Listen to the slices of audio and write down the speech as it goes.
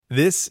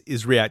This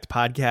is React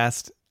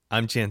Podcast.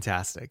 I'm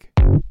Chantastic.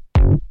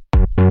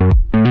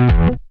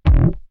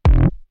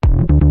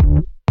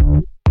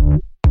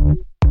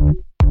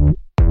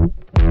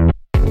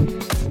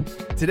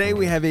 Today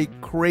we have a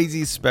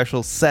crazy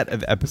special set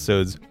of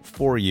episodes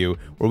for you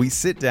where we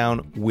sit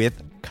down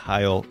with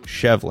Kyle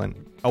Shevlin.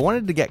 I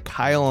wanted to get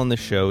Kyle on the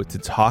show to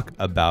talk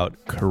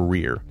about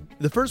career.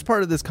 The first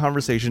part of this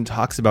conversation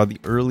talks about the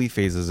early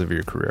phases of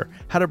your career,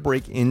 how to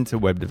break into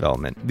web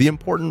development, the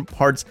important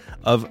parts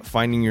of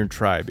finding your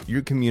tribe,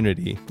 your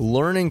community,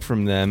 learning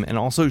from them, and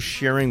also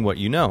sharing what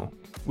you know.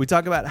 We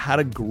talk about how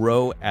to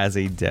grow as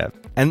a dev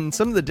and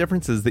some of the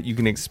differences that you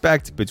can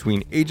expect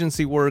between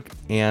agency work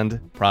and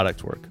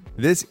product work.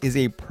 This is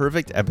a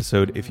perfect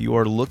episode if you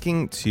are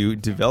looking to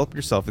develop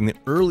yourself in the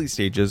early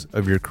stages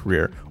of your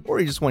career, or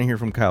you just want to hear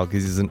from Kyle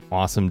because he's an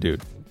awesome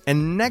dude.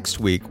 And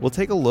next week, we'll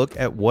take a look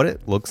at what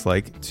it looks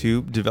like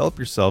to develop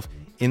yourself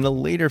in the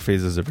later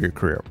phases of your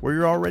career, where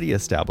you're already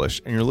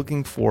established and you're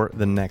looking for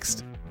the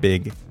next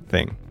big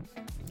thing.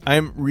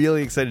 I'm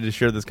really excited to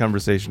share this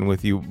conversation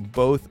with you,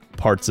 both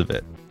parts of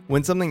it.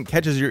 When something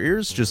catches your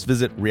ears, just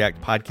visit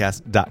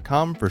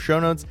reactpodcast.com for show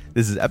notes.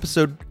 This is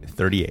episode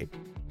 38.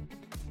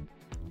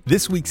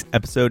 This week's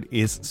episode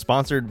is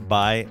sponsored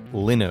by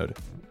Linode.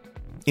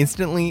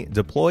 Instantly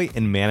deploy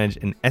and manage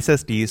an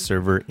SSD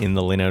server in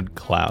the Linode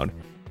cloud.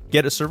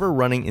 Get a server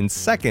running in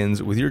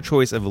seconds with your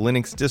choice of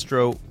Linux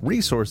distro,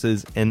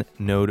 resources, and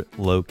node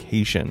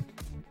location.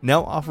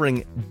 Now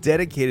offering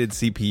dedicated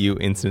CPU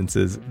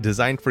instances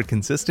designed for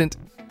consistent,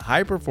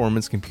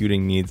 high-performance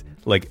computing needs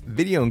like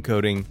video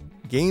encoding,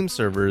 game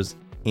servers,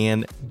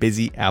 and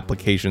busy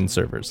application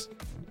servers.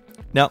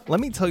 Now, let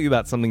me tell you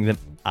about something that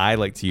I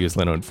like to use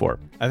Linode for.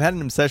 I've had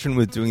an obsession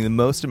with doing the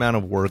most amount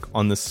of work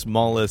on the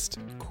smallest,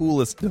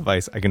 coolest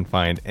device I can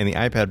find, and the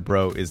iPad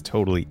Pro is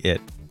totally it.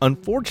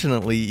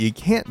 Unfortunately, you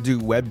can't do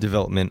web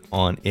development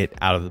on it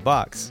out of the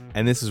box,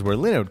 and this is where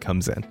Linode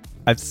comes in.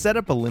 I've set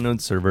up a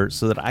Linode server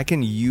so that I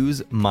can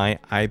use my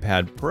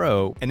iPad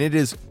Pro, and it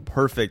is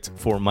perfect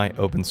for my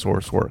open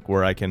source work,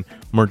 where I can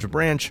merge a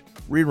branch,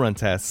 rerun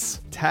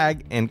tests,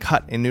 tag and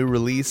cut a new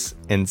release,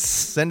 and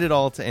send it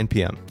all to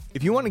NPM.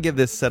 If you want to give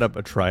this setup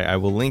a try, I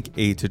will link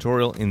a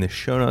tutorial in the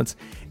show notes,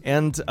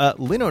 and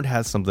Linode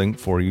has something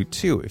for you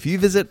too. If you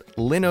visit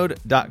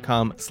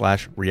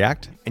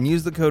linode.com/react and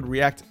use the code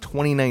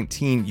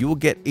REACT2019, you will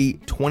get a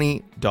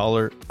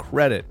 $20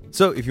 credit.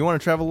 So if you want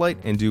to travel light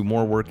and do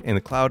more work in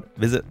the cloud,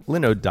 visit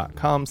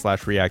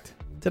linode.com/react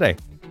today.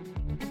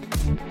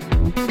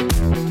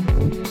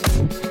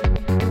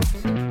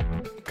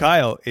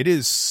 Kyle, it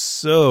is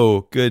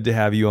so good to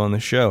have you on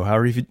the show. How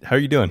are you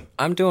doing?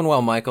 I'm doing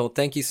well, Michael.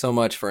 Thank you so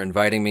much for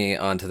inviting me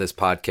onto this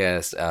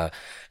podcast.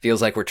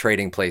 Feels like we're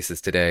trading places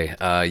today.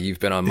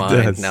 You've been on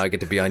mine. Now I get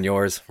to be on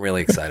yours.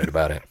 Really excited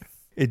about it.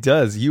 It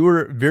does. You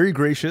were very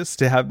gracious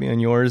to have me on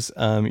yours.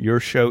 Your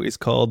show is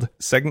called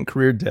Second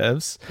Career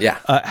Devs. Yeah.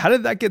 How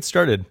did that get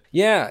started?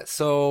 Yeah.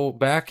 So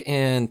back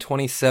in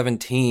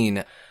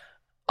 2017,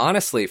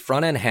 honestly,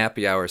 Front End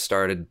Happy Hour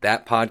started,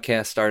 that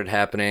podcast started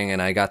happening,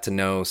 and I got to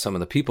know some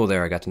of the people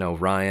there. I got to know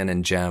Ryan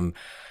and Jem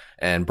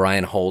and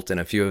Brian Holt and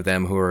a few of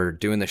them who were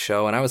doing the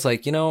show. And I was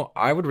like,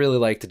 I would really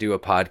like to do a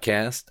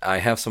podcast. I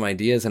have some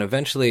ideas. And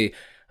eventually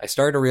I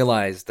started to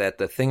realize that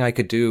the thing I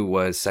could do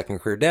was Second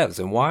Career Devs.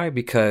 And why?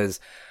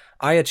 Because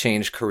I had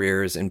changed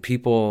careers, and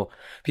people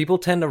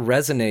tend to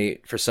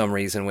resonate for some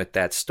reason with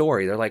that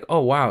story. They're like,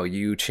 oh, wow,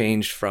 you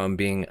changed from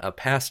being a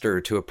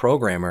pastor to a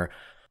programmer.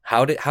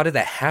 How did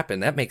that happen?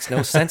 That makes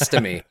no sense to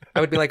me.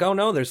 I would be like, oh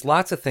no, there's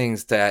lots of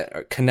things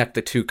that connect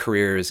the two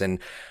careers. And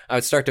I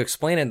would start to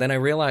explain it. And then I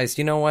realized,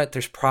 you know what?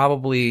 There's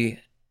probably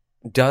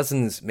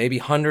dozens, maybe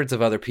hundreds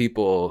of other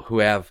people who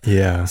have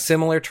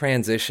similar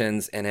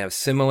transitions and have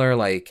similar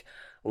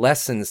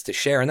lessons to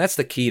share. And that's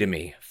the key to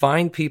me.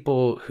 Find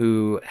people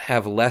who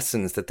have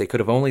lessons that they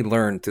could have only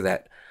learned through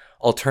that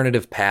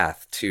alternative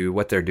path to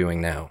what they're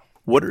doing now.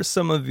 What are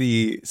some of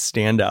the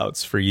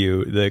standouts for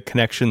you, the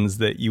connections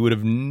that you would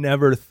have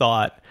never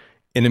thought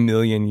in a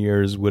million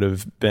years would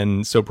have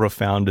been so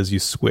profound as you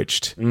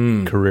switched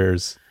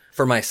careers?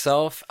 For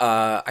myself,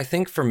 I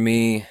think for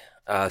me,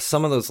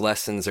 some of those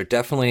lessons are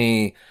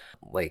definitely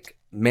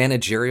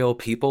managerial,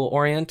 people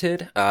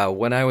oriented.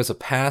 When I was a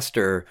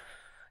pastor,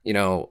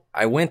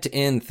 I went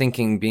in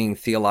thinking being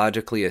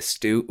theologically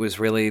astute was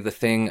really the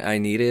thing I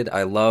needed.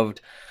 I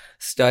loved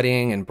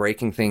studying and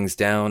breaking things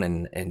down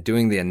and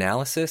doing the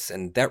analysis.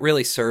 And that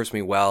really serves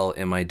me well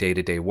in my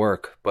day-to-day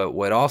work. But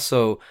what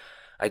also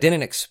I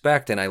didn't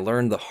expect, and I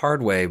learned the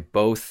hard way,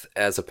 both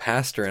as a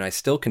pastor and I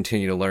still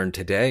continue to learn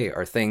today,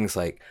 are things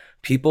like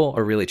people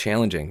are really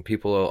challenging.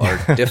 People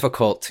are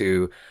difficult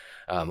to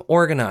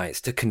organize,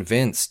 to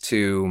convince,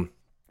 to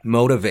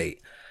motivate.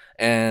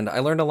 And I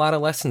learned a lot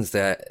of lessons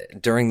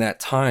that during that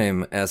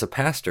time as a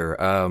pastor.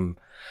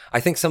 I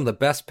think some of the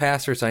best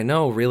pastors I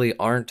know really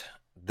aren't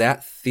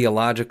that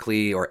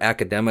theologically or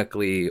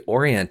academically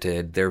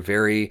oriented. They're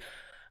very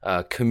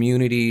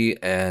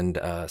community and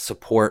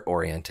support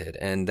oriented,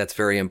 and that's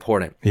very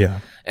important. Yeah.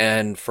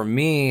 And for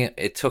me,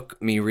 it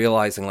took me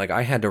realizing like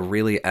I had to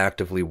really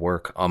actively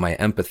work on my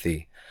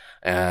empathy.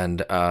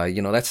 And,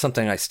 that's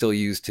something I still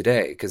use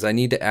today because I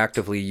need to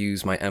actively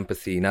use my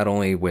empathy, not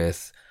only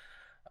with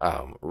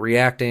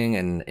reacting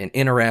and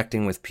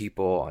interacting with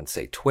people on,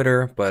 say,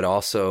 Twitter, but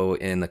also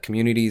in the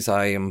communities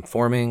I am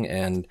forming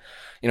and,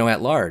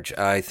 at large.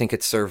 I think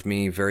it served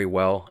me very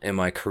well in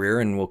my career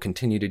and will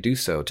continue to do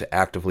so, to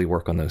actively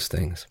work on those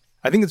things.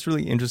 I think it's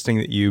really interesting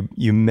that you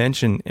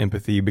mention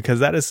empathy, because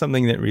that is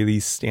something that really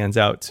stands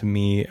out to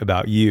me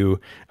about you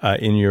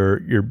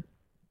in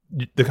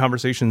the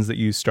conversations that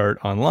you start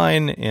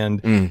online and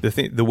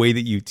the way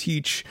that you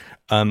teach.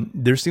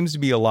 There seems to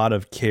be a lot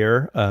of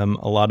care, a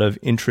lot of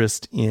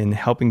interest in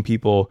helping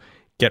people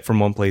get from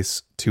one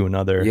place to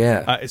another.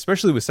 Yeah.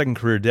 Especially with second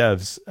career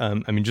devs.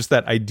 Just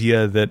that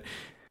idea that,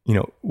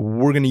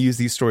 we're going to use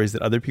these stories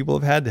that other people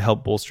have had to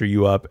help bolster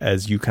you up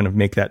as you kind of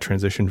make that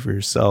transition for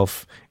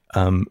yourself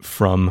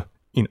from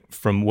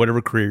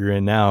whatever career you're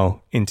in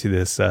now into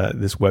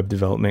this web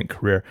development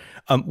career.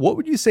 What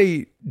would you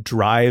say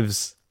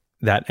drives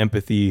that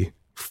empathy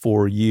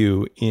for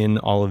you in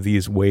all of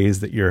these ways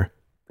that you're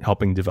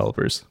helping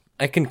developers?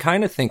 I can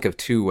kind of think of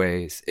two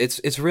ways.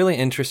 It's really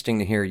interesting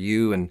to hear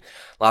you and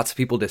lots of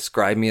people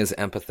describe me as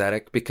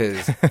empathetic,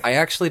 because I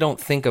actually don't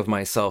think of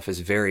myself as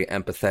very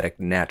empathetic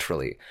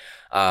naturally.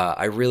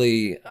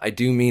 I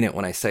do mean it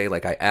when I say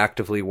like I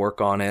actively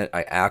work on it.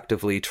 I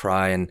actively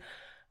try and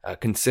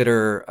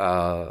consider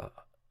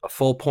a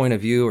full point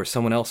of view or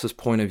someone else's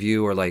point of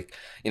view, or like,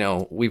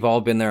 we've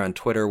all been there on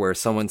Twitter where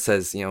someone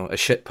says, a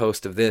shit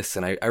post of this.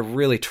 And I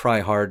really try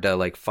hard to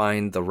like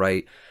find the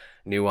right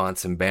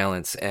nuance and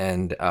balance.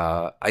 And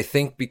I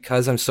think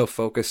because I'm so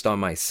focused on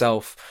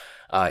myself,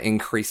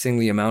 increasing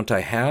the amount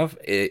I have,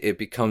 it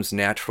becomes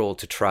natural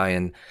to try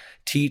and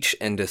teach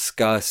and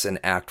discuss and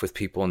act with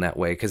people in that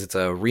way, because it's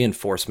a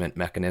reinforcement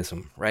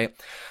mechanism, right?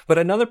 But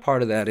another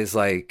part of that is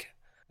like,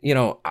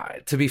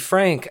 to be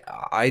frank,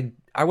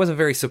 I wasn't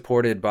very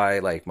supported by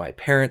like my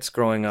parents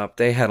growing up.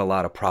 They had a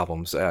lot of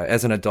problems.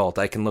 As an adult,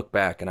 I can look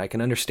back and I can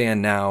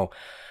understand now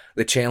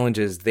the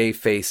challenges they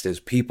faced as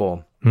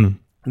people.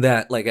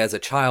 That like as a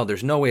child,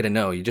 there's no way to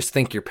know. You just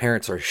think your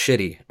parents are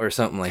shitty or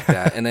something like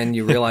that. And then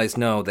you realize,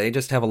 no, they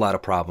just have a lot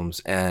of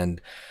problems. And,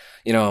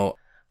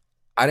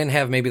 I didn't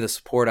have maybe the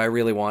support I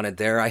really wanted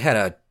there. I had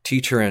a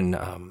teacher in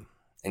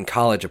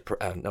college,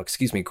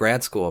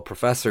 grad school, a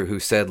professor who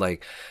said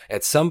like,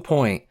 at some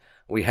point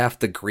we have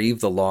to grieve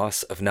the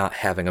loss of not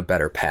having a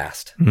better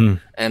past.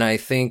 And I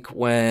think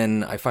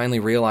when I finally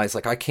realized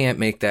like, I can't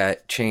make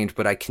that change,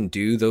 but I can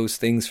do those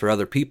things for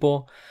other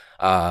people.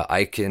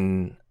 I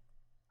can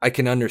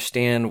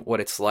understand what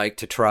it's like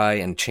to try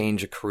and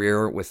change a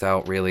career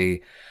without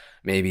really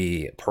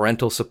maybe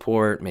parental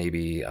support.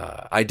 Maybe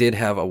I did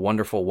have a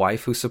wonderful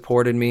wife who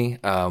supported me,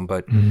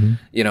 but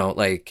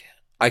like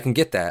I can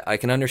get that. I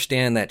can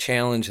understand that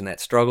challenge and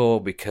that struggle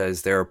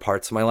because there are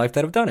parts of my life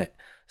that have done it.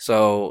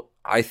 So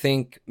I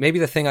think maybe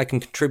the thing I can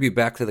contribute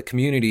back to the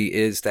community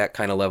is that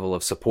kind of level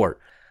of support.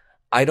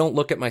 I don't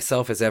look at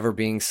myself as ever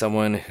being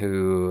someone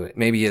who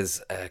maybe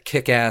is a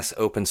kick-ass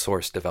open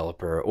source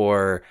developer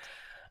or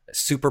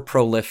super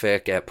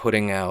prolific at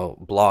putting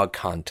out blog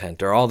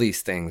content or all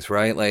these things,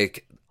 right?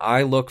 Like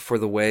I look for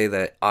the way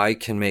that I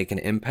can make an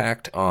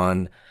impact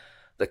on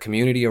the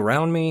community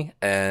around me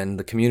and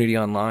the community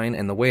online.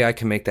 And the way I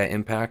can make that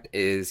impact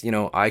is,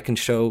 I can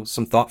show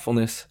some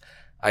thoughtfulness,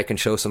 I can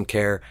show some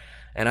care,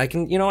 and I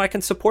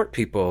can support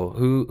people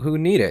who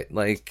need it.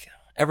 Like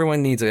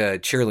everyone needs a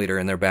cheerleader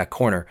in their back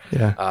corner.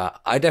 Yeah.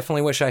 I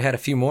definitely wish I had a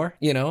few more,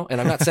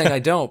 and I'm not saying I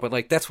don't, but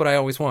like, that's what I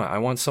always want. I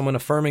want someone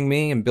affirming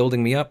me and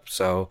building me up.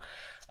 So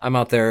I'm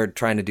out there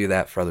trying to do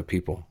that for other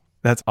people.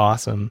 That's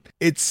awesome.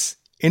 It's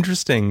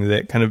interesting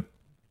that kind of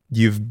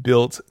you've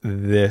built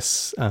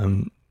this,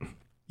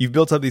 you've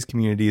built up these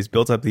communities,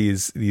 built up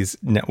these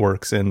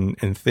networks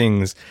and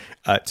things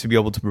to be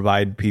able to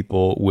provide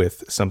people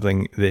with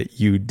something that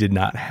you did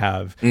not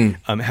have.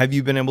 Have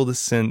you been able to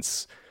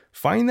since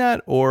find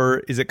that, or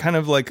is it kind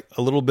of like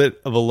a little bit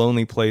of a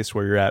lonely place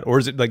where you're at, or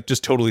is it like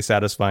just totally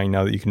satisfying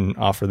now that you can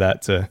offer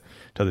that to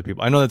other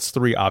people? I know that's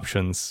three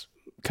options,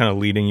 kind of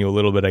leading you a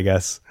little bit, I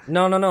guess.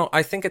 No.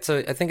 I think it's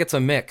a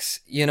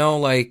mix.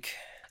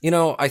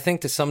 I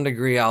think to some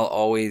degree I'll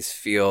always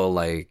feel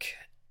like,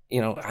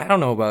 I don't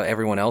know about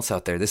everyone else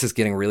out there. This is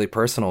getting really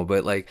personal,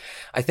 but like,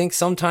 I think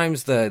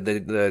sometimes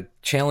the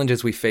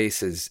challenges we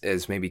face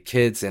as maybe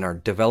kids in our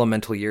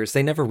developmental years,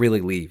 they never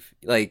really leave.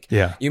 Like,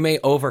 yeah. You may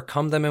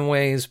overcome them in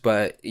ways,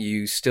 but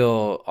you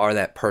still are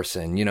that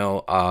person,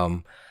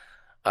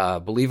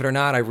 believe it or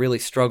not, I really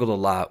struggled a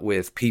lot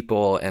with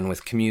people and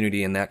with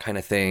community and that kind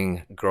of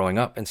thing growing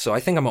up. And so I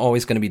think I'm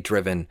always going to be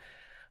driven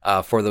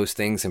for those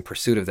things in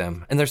pursuit of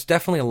them. And there's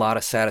definitely a lot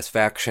of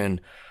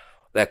satisfaction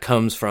that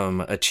comes from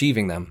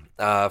achieving them.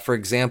 For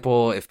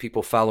example, if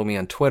people follow me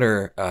on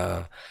Twitter,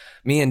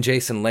 me and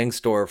Jason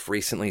Lengsdorf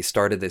recently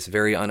started this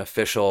very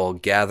unofficial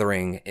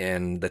gathering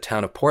in the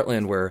town of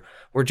Portland where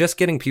we're just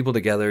getting people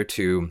together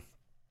to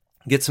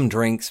get some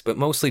drinks, but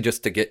mostly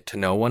just to get to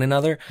know one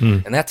another.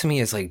 And that to me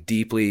is like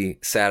deeply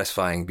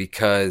satisfying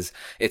because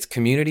it's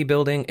community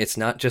building. It's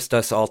not just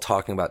us all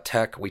talking about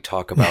tech. We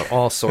talk about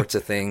all sorts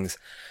of things.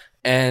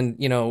 And,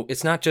 you know,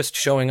 it's not just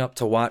showing up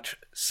to watch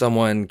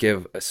someone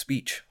give a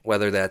speech,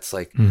 whether that's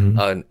like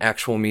an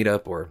actual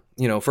meetup or,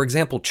 you know, for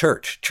example,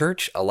 church.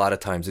 Church, a lot of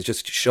times, is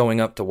just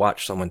showing up to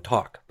watch someone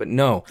talk. But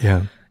no,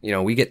 you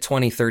know, we get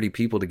 20, 30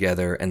 people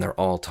together and they're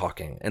all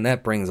talking. And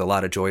that brings a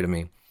lot of joy to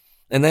me.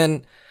 And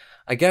then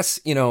I guess,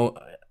 you know,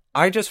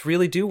 I just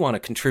really do want to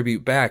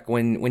contribute back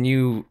when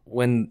you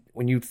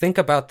think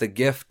about the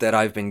gift that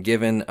I've been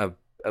given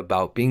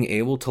about being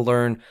able to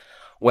learn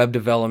web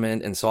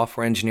development and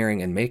software engineering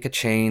and make a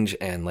change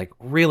and like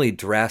really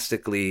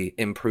drastically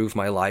improve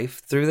my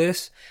life through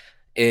this.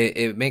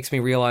 It makes me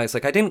realize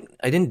like I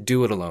didn't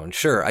do it alone.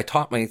 Sure, I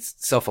taught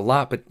myself a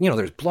lot, but you know,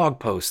 there's blog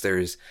posts,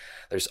 there's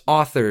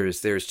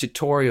authors, there's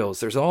tutorials,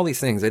 there's all these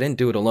things. I didn't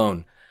do it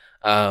alone.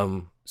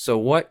 So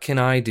what can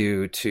I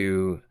do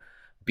to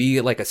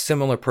be like a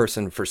similar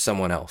person for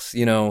someone else?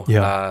 You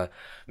know,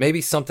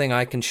 maybe something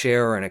I can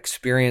share or an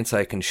experience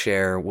I can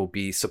share will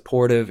be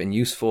supportive and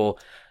useful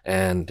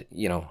and,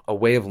 you know, a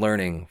way of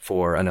learning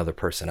for another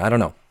person. I don't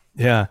know.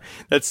 Yeah,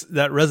 that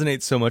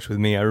resonates so much with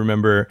me. I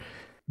remember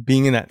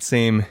being in that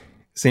same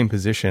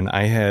position.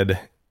 I had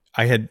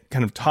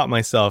kind of taught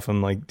myself,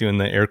 I'm like doing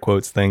the air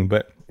quotes thing,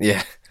 but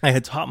yeah, I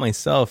had taught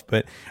myself,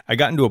 but I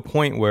got into a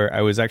point where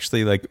I was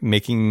actually like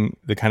making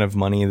the kind of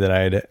money that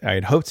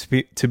I'd hoped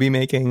to be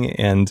making,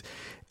 and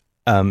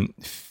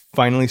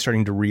finally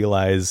starting to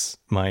realize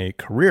my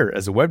career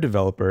as a web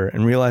developer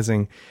and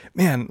realizing,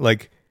 man,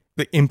 like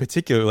in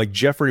particular, like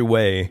Jeffrey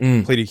Way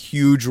played a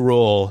huge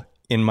role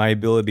in my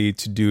ability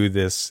to do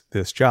this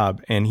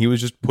job. And he was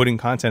just putting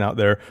content out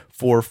there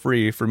for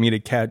free for me to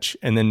catch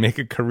and then make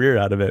a career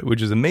out of it,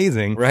 which is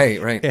amazing.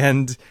 Right.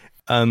 And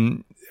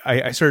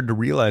I started to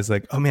realize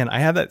like, oh man, I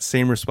have that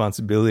same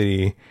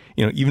responsibility,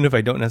 you know, even if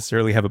I don't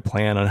necessarily have a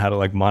plan on how to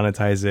like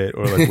monetize it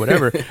or like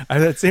whatever, I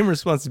have that same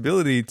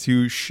responsibility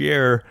to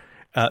share,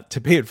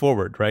 to pay it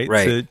forward, right?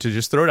 To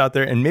just throw it out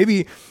there. And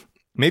maybe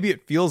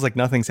it feels like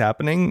nothing's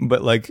happening,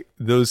 but like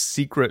those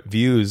secret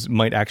views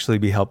might actually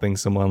be helping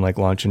someone like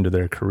launch into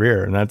their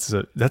career. And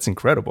that's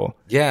incredible.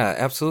 Yeah,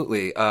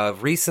 absolutely.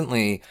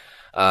 Recently,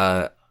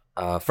 a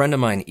friend of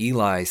mine,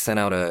 Eli, sent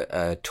out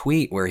a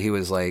tweet where he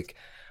was like,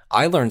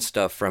 I learned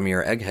stuff from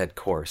your Egghead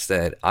course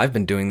that I've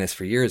been doing this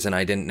for years and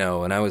I didn't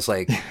know. And I was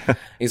like,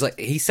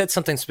 he said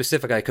something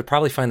specific. I could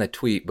probably find that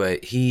tweet,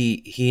 but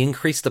he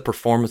increased the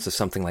performance of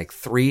something like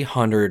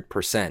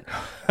 300%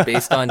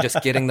 based on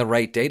just getting the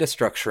right data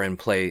structure in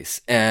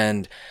place.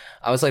 And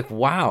I was like,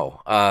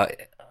 wow. I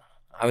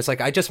was like,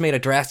 I just made a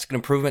drastic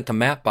improvement to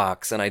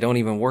Mapbox and I don't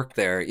even work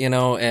there, you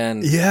know?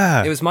 And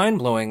it was mind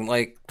blowing.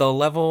 Like the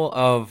level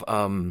of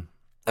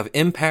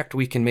impact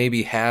we can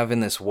maybe have in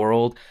this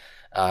world,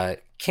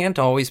 can't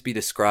always be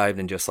described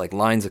in just like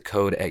lines of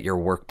code at your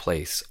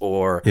workplace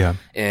or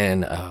in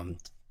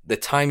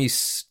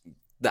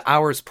the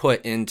hours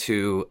put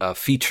into a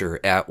feature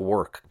at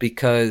work,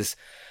 because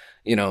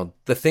you know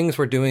the things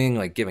we're doing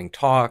like giving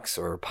talks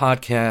or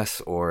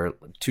podcasts or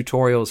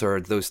tutorials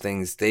or those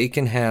things, they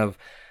can have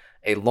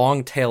a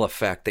long tail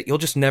effect that you'll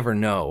just never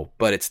know,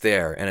 but it's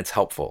there and it's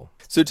helpful.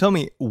 So tell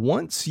me,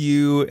 once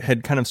you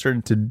had kind of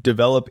started to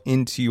develop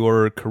into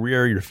your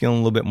career, you're feeling a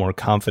little bit more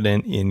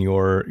confident in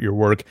your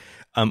work.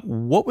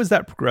 What was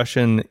that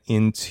progression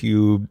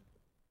into?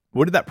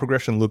 What did that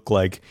progression look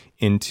like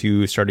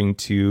into starting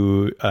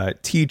to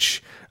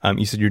teach?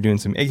 You said you're doing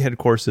some Egghead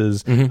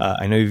courses.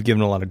 I know you've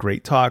given a lot of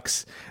great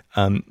talks.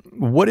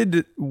 What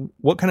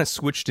kind of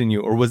switched in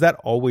you, or was that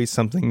always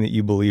something that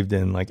you believed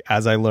in? Like,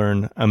 as I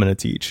learn, I'm going to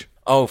teach.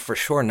 Oh, for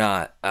sure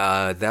not.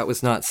 That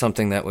was not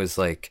something that was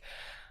like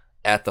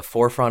at the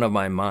forefront of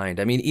my mind.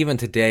 I mean, even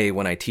today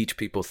when I teach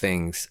people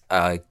things,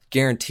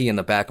 guarantee in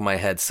the back of my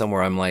head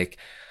somewhere I'm like,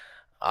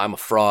 I'm a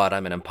fraud,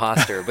 I'm an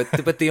imposter.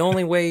 But the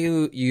only way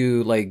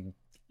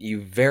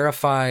you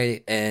verify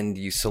and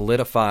you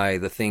solidify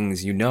the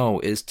things you know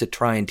is to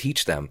try and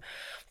teach them,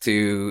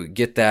 to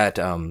get that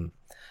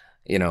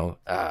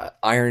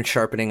iron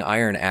sharpening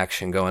iron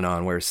action going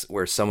on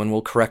where someone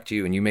will correct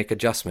you and you make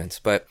adjustments.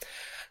 But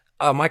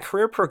my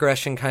career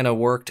progression kind of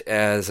worked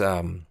as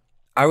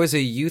I was a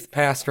youth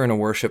pastor and a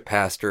worship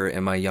pastor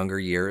in my younger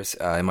years,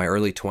 in my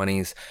early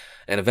 20s.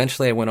 And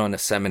eventually I went on to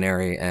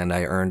seminary and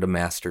I earned a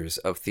master's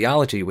of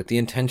theology with the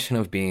intention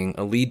of being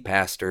a lead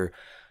pastor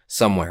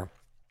somewhere.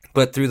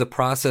 But through the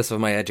process of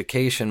my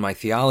education, my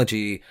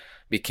theology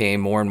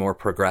became more and more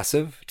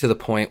progressive to the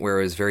point where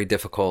it was very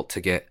difficult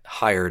to get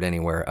hired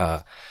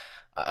anywhere.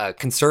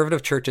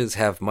 Conservative churches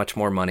have much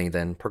more money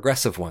than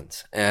progressive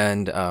ones.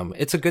 And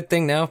it's a good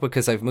thing now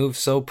because I've moved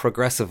so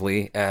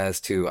progressively as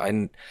to,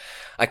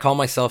 I call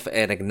myself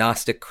an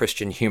agnostic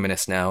Christian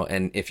humanist now.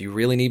 And if you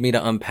really need me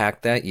to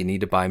unpack that, you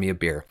need to buy me a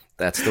beer.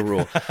 That's the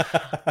rule.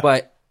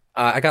 But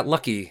I got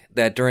lucky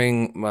that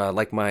during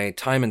my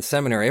time in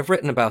seminary, I've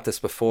written about this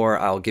before.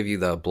 I'll give you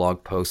the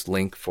blog post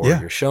link for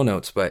your show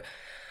notes. But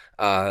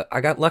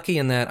I got lucky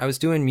in that I was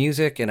doing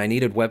music and I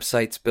needed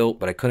websites built,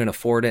 but I couldn't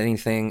afford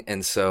anything.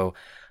 And so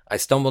I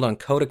stumbled on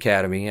Code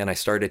Academy and I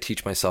started to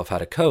teach myself how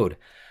to code.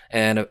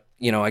 And,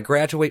 I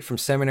graduate from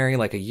seminary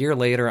like a year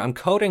later. I'm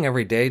coding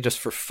every day just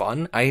for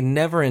fun. I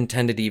never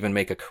intended to even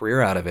make a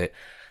career out of it.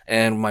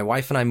 And my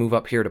wife and I move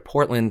up here to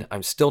Portland.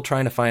 I'm still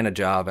trying to find a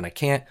job and I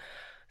can't.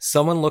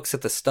 Someone looks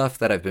at the stuff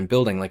that I've been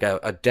building, like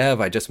a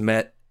dev I just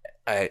met,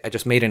 I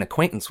just made an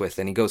acquaintance with,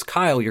 and he goes,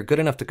 Kyle, you're good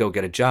enough to go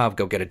get a job.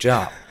 Go get a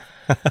job.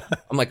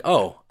 I'm like,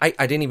 oh, I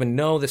didn't even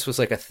know this was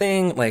like a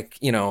thing. Like,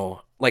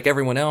 like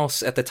everyone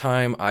else at the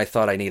time, I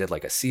thought I needed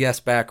like a CS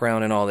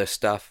background and all this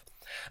stuff.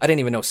 I didn't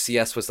even know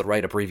CS was the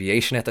right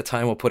abbreviation at the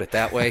time. We'll put it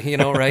that way,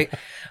 right?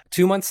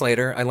 2 months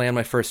later, I land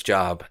my first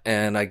job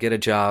and I get a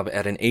job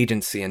at an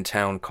agency in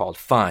town called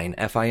Fine,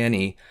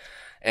 Fine.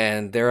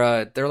 And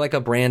they're like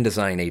a brand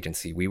design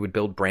agency. We would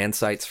build brand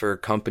sites for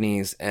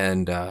companies.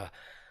 And I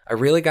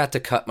really got to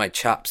cut my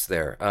chops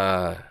there.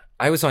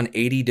 I was on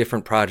 80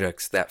 different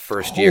projects that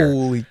first year.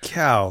 Holy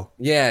cow.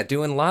 Yeah,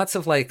 doing lots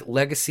of like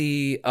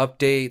legacy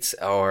updates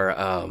or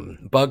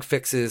bug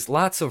fixes,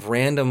 lots of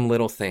random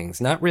little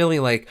things. Not really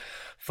like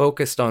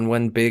focused on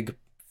one big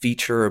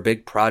feature or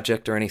big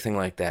project or anything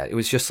like that. It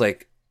was just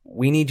like,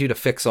 we need you to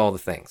fix all the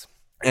things.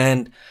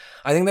 And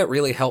I think that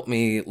really helped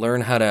me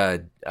learn how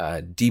to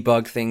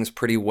debug things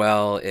pretty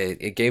well.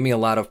 It gave me a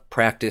lot of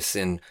practice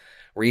in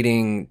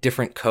reading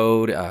different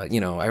code.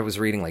 I was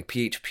reading like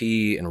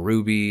PHP and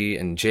Ruby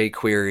and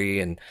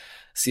jQuery and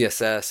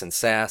CSS and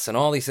Sass and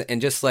all these, and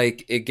just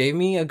like it gave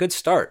me a good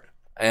start.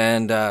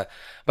 And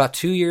about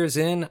 2 years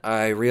in,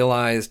 I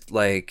realized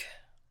like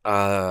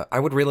I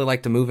would really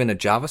like to move into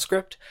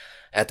JavaScript.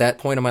 At that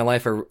point in my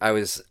life, I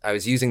was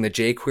using the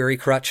jQuery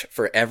crutch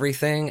for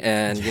everything,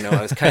 and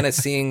I was kind of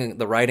seeing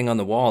the writing on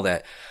the wall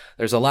that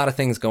there's a lot of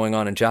things going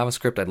on in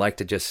JavaScript. I'd like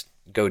to just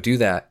go do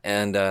that.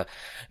 And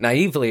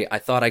naively, I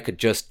thought I could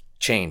just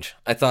change.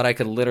 I thought I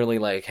could literally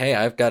like, hey,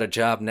 I've got a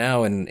job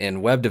now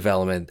in web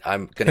development.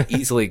 I'm going to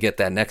easily get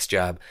that next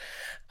job.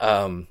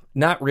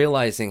 Not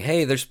realizing,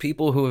 hey, there's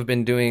people who have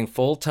been doing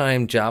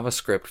full-time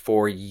JavaScript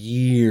for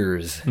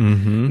years,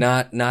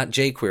 not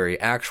jQuery,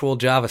 actual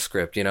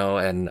JavaScript,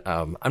 and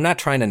I'm not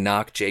trying to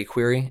knock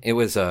jQuery. It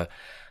was an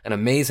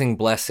amazing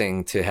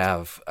blessing to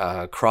have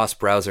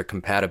cross-browser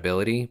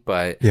compatibility,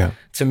 but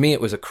to me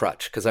it was a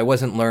crutch because I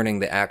wasn't learning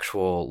the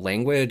actual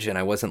language and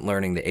I wasn't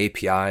learning the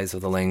APIs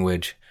of the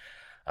language.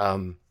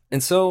 And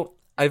so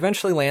I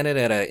eventually landed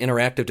at an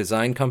interactive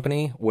design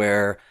company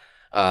where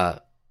I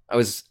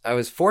was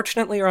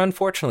fortunately or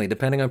unfortunately,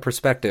 depending on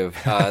perspective,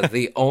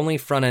 the only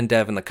front-end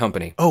dev in the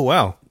company. Oh,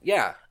 wow.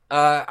 Yeah.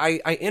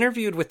 I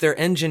interviewed with their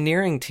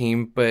engineering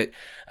team, but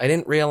I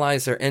didn't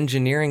realize their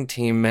engineering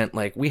team meant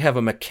like we have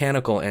a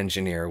mechanical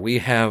engineer. We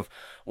have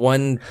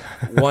one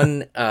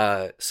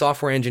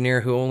software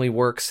engineer who only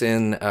works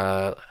in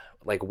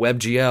like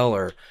WebGL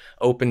or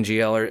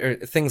OpenGL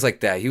or things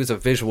like that. He was a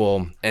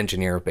visual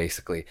engineer,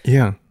 basically.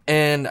 Yeah.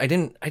 And I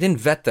didn't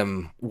vet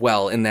them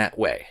well in that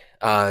way.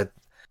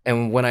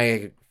 And when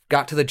I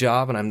got to the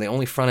job and I'm the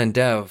only front-end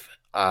dev,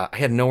 I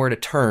had nowhere to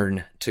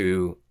turn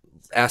to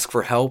ask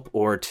for help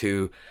or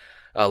to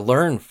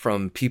learn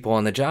from people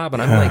on the job.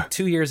 And I'm like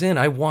 2 years in,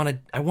 I want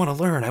to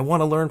learn. I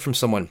want to learn from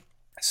someone.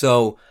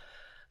 So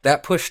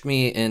that pushed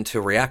me into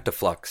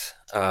React-to-Flux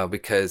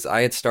because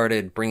I had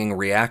started bringing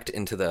React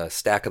into the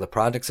stack of the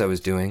projects I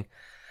was doing.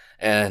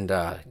 And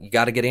you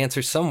got to get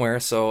answers somewhere.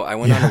 So I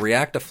went on to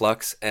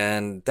React-to-Flux,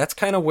 and that's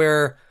kind of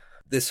where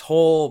this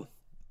whole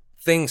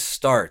thing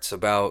starts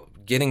about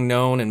getting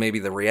known in maybe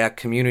the React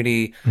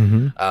community,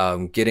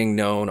 getting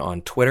known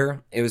on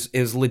Twitter. It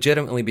was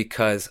legitimately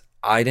because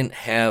I didn't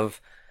have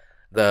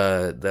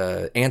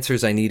the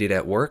answers I needed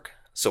at work.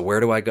 So where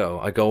do I go?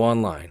 I go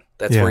online.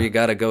 That's where you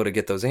got to go to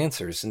get those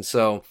answers. And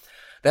so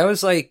that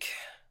was like,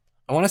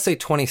 I want to say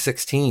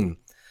 2016.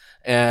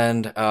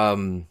 And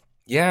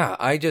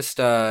I just,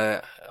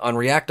 on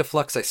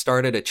React-to-Flux, I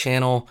started a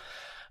channel.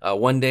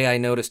 One day I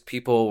noticed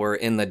people were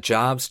in the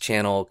jobs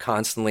channel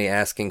constantly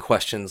asking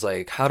questions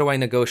like, how do I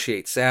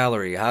negotiate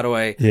salary? How do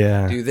I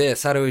do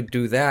this? How do I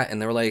do that?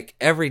 And they were like,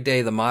 every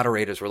day the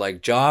moderators were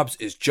like, jobs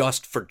is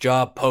just for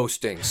job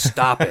posting.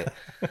 Stop it.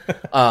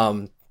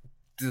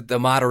 The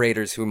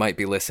moderators who might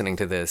be listening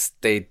to this,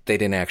 they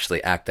didn't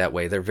actually act that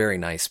way. They're very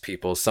nice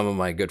people. Some of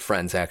my good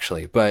friends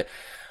actually, but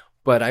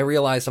I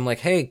realized, I'm like,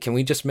 hey, can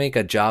we just make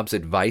a jobs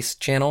advice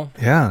channel?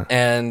 Yeah.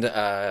 And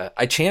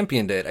I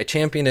championed it. I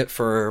championed it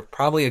for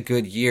probably a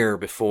good year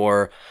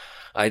before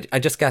I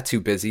just got too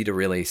busy to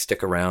really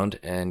stick around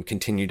and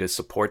continue to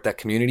support that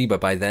community.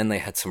 But by then they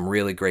had some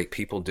really great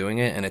people doing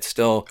it, and it's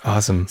still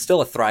awesome.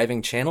 Still a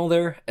thriving channel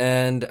there.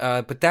 And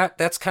but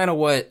that's kind of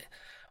what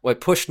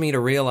pushed me to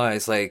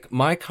realize, like,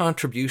 my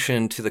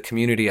contribution to the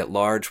community at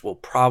large will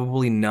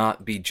probably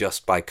not be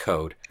just by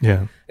code.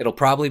 Yeah. It'll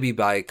probably be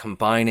by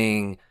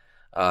combining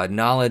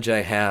knowledge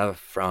I have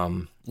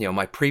from,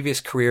 my previous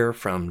career,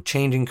 from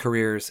changing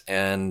careers.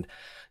 And,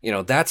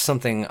 that's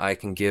something I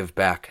can give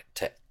back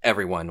to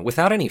everyone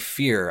without any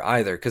fear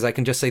either. Cause I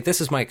can just say,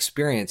 this is my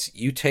experience.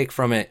 You take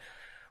from it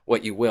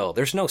what you will.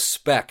 There's no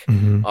spec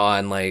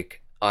on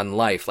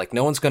life. Like,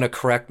 no one's going to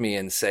correct me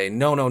and say,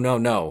 no,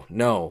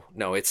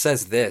 it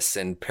says this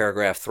in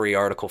paragraph 3,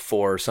 article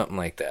 4, or something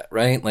like that,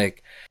 right?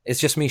 Like, it's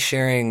just me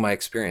sharing my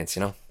experience,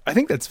 I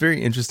think that's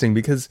very interesting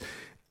because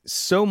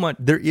so much,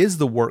 there is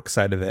the work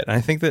side of it. And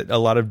I think that a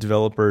lot of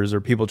developers or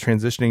people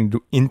transitioning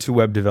into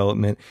web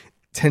development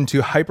tend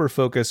to hyper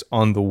focus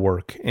on the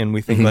work. And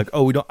we think like,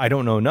 oh, I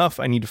don't know enough.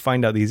 I need to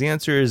find out these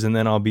answers. And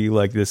then I'll be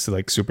like this,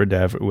 like super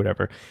dev or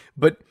whatever.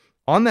 But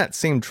on that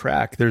same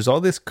track, there's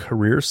all this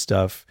career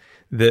stuff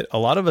that a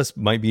lot of us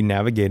might be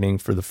navigating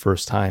for the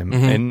first time.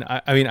 And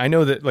I mean, I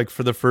know that like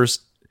for the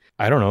first,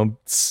 I don't know,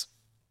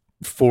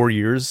 4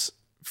 years,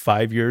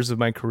 5 years of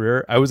my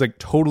career, I was like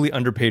totally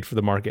underpaid for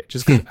the market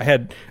just because I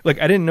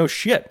didn't know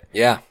shit.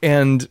 Yeah.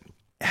 And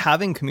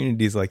having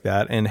communities like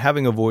that and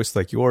having a voice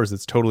like yours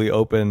that's totally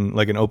open,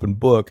 like an open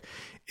book,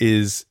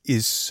 is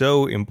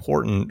so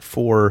important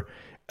for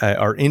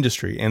our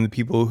industry and the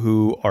people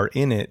who are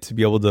in it to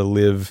be able to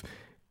live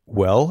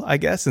well, I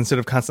guess, instead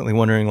of constantly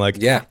wondering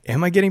like,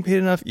 am I getting paid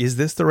enough? Is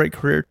this the right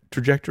career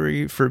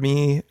trajectory for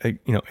me?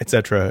 Et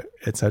cetera,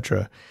 et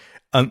cetera.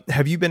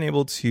 Have you been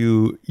able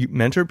to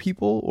mentor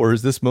people, or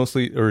is this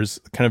mostly, or is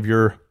kind of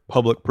your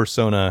public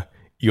persona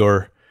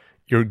your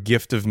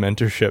gift of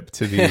mentorship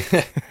to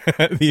the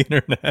the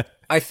internet?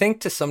 I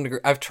think to some degree,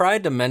 I've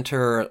tried to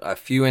mentor a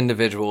few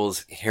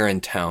individuals here in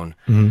town,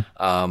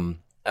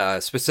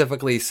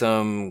 specifically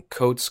some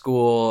code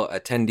school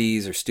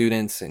attendees or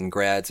students and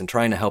grads, and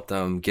trying to help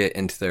them get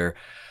into their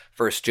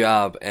first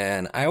job.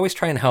 And I always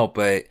try and help,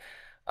 but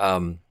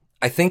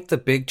I think the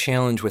big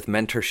challenge with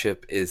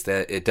mentorship is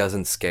that it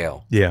doesn't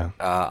scale. Yeah.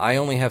 I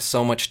only have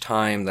so much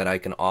time that I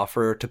can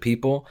offer to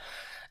people.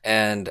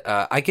 And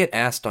I get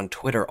asked on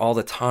Twitter all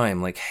the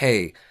time, like,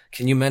 hey,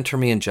 can you mentor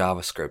me in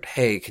JavaScript?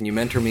 Hey, can you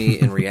mentor me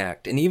in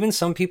React? And even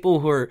some people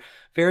who are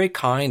very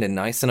kind and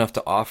nice enough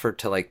to offer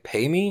to like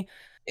pay me,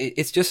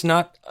 it's just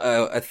not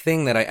a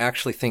thing that I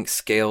actually think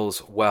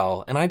scales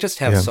well. And I just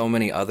have so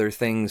many other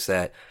things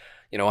that,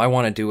 I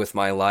want to do with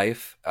my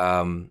life.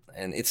 And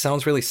it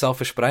sounds really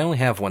selfish, but I only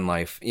have one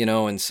life,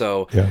 and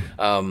so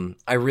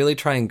I really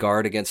try and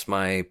guard against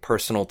my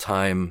personal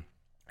time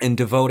and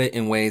devote it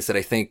in ways that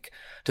I think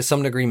to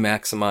some degree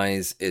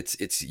maximize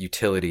its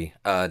utility.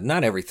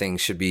 Not everything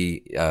should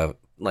be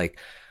like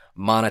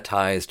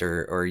monetized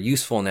or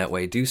useful in that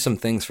way. Do some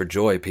things for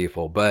joy,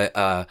 people. But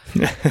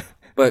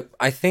but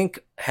I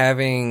think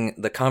having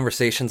the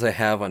conversations I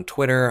have on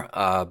Twitter,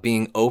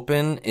 being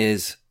open,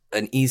 is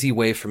an easy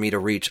way for me to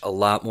reach a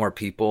lot more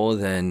people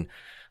than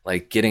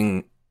like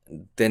meeting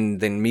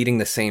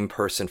the same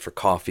person for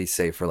coffee,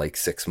 say for like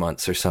 6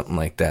 months or something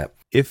like that.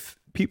 If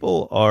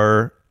people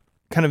are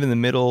kind of in the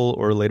middle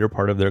or later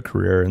part of their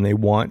career and they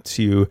want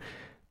to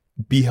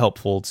be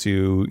helpful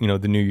to,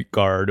 the new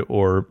guard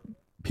or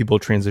people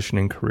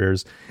transitioning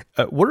careers,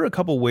 what are a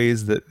couple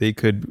ways that they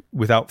could,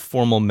 without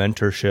formal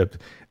mentorship,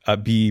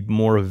 be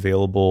more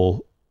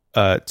available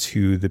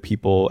to the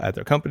people at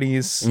their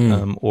companies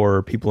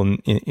or people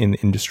in the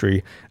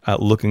industry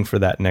looking for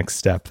that next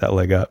step, that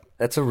leg up?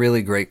 That's a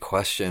really great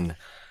question.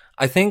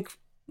 I think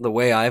the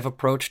way I've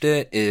approached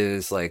it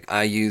is like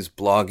I use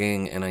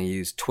blogging and I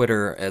use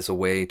Twitter as a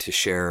way to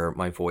share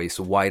my voice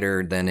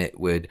wider than it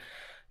would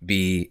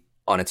be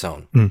on its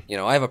own.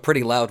 I have a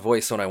pretty loud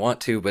voice when I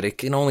want to, but it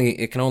can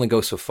only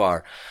go so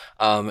far.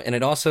 And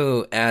it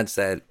also adds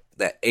that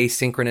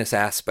asynchronous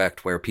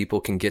aspect where people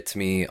can get to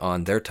me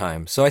on their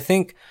time. So I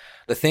think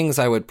the things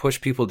I would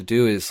push people to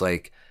do is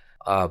like,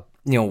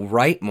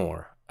 write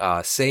more,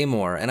 say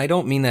more. And I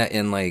don't mean that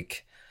in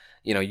like,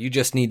 you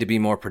just need to be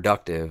more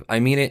productive. I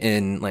mean it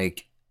in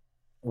like,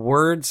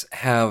 words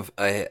have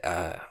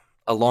a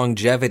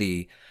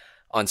longevity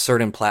on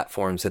certain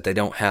platforms that they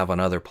don't have on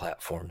other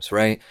platforms,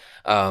 right?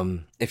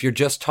 If you're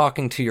just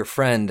talking to your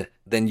friend,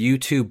 then you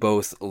two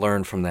both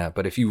learn from that.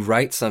 But if you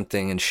write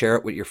something and share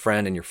it with your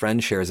friend and your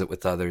friend shares it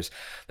with others,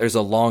 there's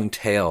a long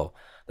tail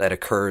that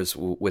occurs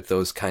with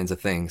those kinds of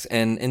things.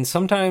 And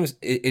sometimes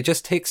it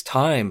just takes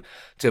time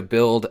to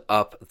build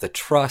up the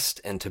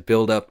trust and to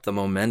build up the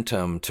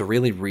momentum to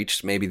really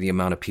reach maybe the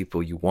amount of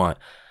people you want.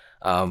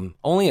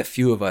 Only a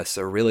few of us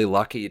are really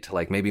lucky to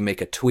like maybe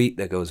make a tweet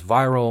that goes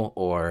viral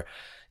or,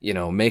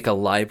 make a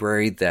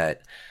library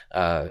that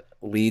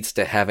leads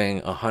to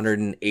having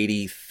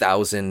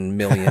 180,000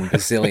 million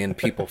bazillion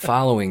people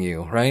following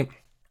you, right?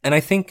 And I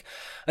think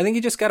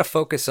you just got to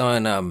focus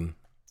on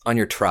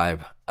your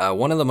tribe.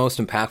 One of the most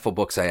impactful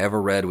books I ever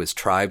read was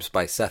Tribes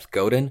by Seth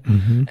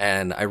Godin.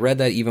 And I read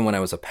that even when I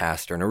was a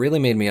pastor, and it really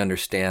made me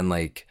understand,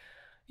 like,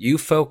 you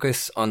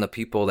focus on the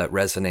people that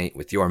resonate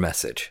with your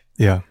message.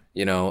 Yeah.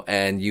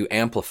 And you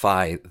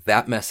amplify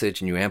that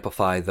message and you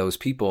amplify those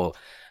people.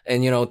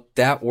 And,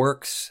 that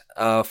works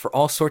for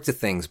all sorts of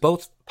things,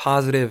 both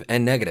positive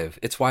and negative.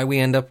 It's why we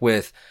end up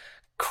with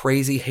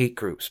crazy hate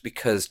groups,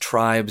 because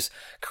tribes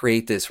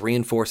create this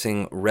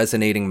reinforcing,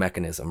 resonating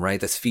mechanism, right?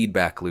 This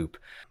feedback loop.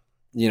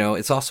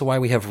 It's also why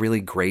we have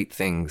really great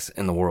things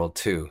in the world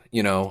too,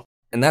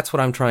 and that's what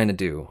I'm trying to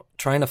do.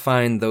 Trying to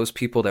find those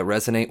people that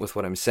resonate with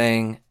what I'm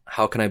saying,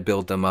 how can I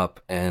build them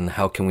up, and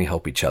how can we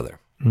help each other?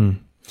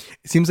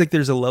 It seems like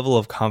there's a level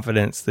of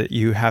confidence that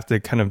you have to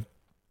kind of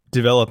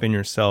develop in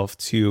yourself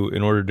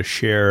in order to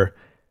share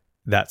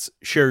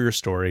your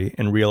story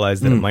and realize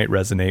that it might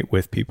resonate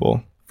with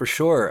people. For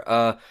sure.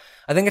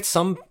 I think it's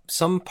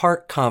some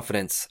part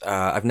confidence.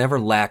 I've never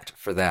lacked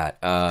for that.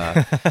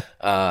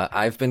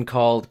 I've been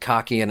called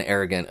cocky and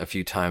arrogant a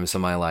few times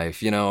in my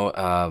life,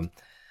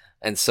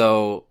 and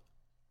so,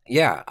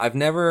 yeah, I've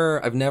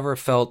never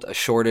felt a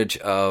shortage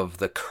of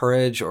the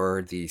courage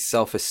or the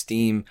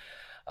self-esteem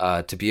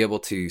to be able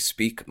to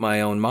speak my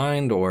own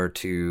mind or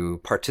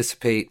to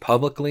participate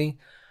publicly.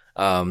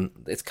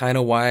 It's kind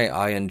of why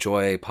I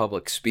enjoy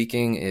public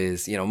speaking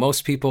is,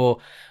 most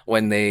people,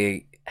 when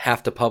they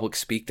have to public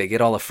speak, they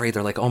get all afraid.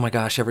 They're like, oh my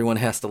gosh, everyone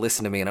has to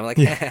listen to me. And I'm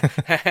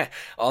like,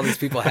 all these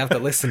people have to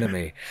listen to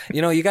me.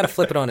 You got to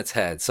flip it on its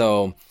head.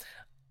 So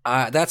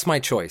that's my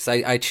choice.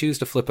 I choose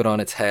to flip it on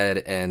its head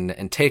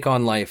and take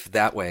on life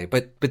that way.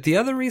 But the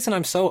other reason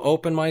I'm so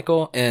open,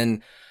 Michael,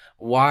 and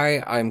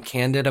why I'm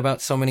candid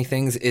about so many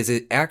things is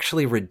it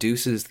actually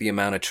reduces the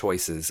amount of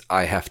choices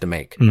I have to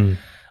make.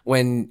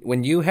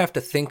 When you have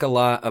to think a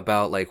lot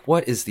about like,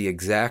 what is the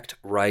exact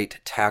right,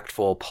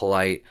 tactful,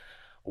 polite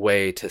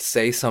way to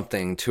say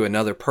something to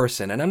another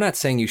person. And I'm not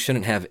saying you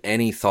shouldn't have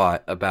any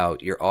thought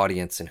about your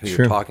audience and who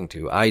you're talking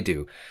to. I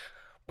do.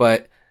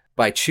 But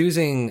by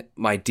choosing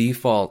my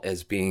default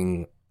as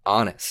being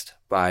honest,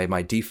 by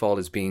my default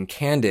as being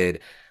candid,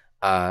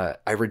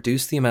 I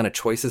reduce the amount of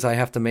choices I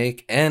have to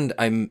make, and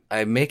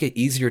I make it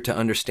easier to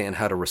understand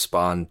how to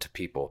respond to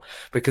people,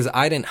 because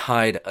I didn't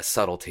hide a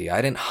subtlety.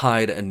 I didn't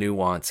hide a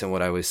nuance in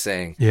what I was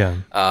saying. Yeah.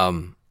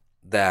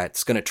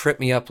 That's going to trip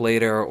me up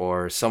later,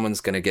 or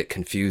someone's going to get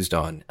confused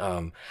on.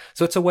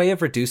 So it's a way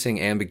of reducing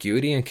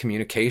ambiguity in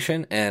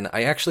communication. And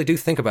I actually do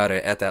think about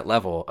it at that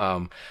level.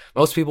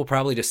 Most people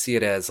probably just see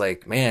it as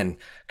like, man,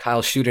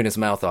 Kyle's shooting his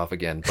mouth off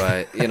again.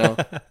 But,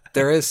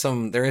 there is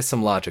some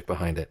logic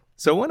behind it.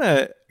 So I want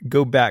to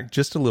go back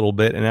just a little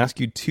bit and ask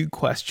you two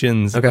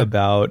questions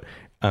about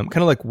kind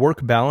of like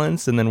work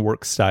balance and then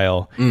work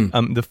style.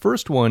 The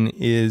first one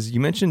is,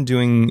 you mentioned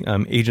doing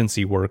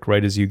agency work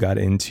right as you got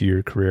into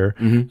your career.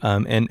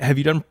 And have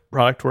you done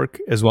product work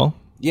as well?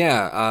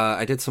 Yeah,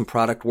 I did some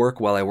product work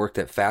while I worked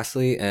at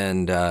Fastly.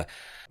 And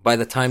by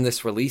the time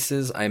this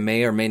releases, I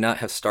may or may not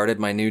have started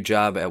my new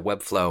job at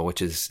Webflow,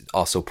 which is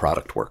also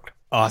product work.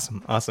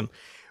 Awesome.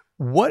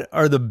 What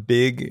are the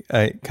big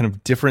kind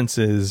of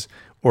differences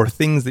or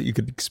things that you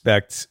could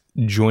expect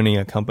joining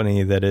a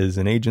company that is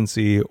an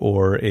agency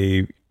or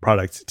a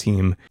product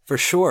team? For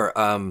sure.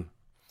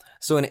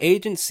 So an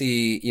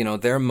agency,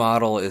 their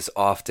model is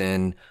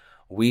often,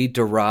 we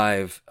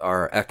derive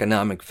our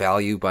economic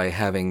value by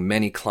having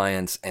many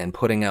clients and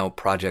putting out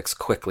projects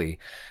quickly.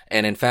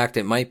 And in fact,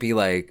 it might be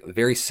like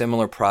very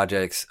similar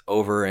projects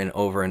over and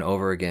over and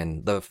over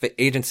again. The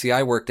agency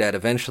I worked at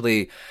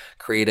eventually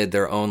created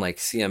their own like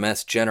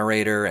CMS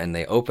generator, and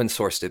they open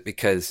sourced it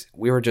because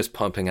we were just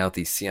pumping out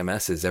these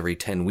CMSs every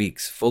 10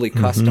 weeks, fully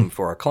custom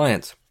for our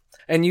clients.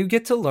 And you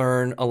get to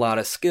learn a lot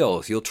of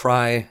skills. You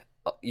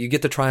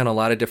get to try on a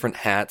lot of different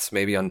hats,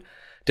 maybe on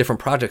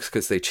different projects,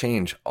 because they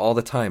change all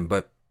the time.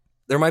 But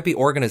there might be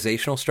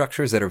organizational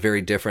structures that are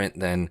very different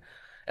than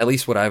at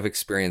least what I've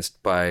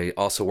experienced by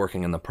also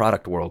working in the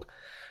product world.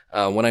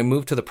 When I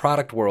moved to the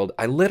product world,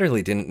 I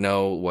literally didn't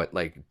know what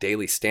like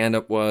daily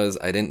stand-up was.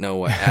 I didn't know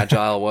what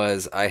Agile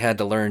was. I had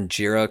to learn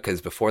Jira, because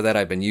before that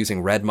I'd been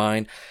using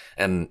Redmine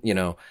and,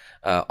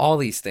 all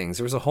these things.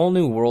 There was a whole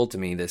new world to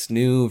me, this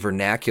new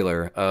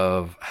vernacular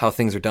of how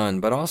things are done,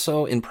 but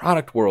also in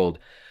product world.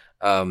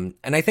 And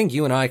I think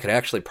you and I could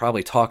actually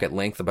probably talk at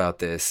length about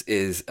this,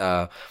 is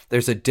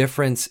there's a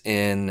difference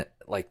in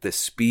like the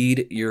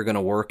speed you're going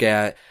to work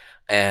at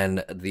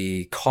and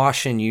the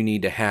caution you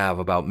need to have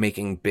about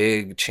making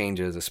big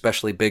changes,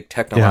 especially big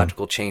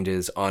technological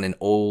changes on an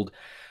old,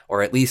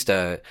 or at least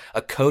a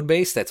code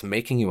base that's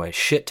making you a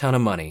shit ton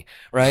of money,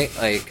 right?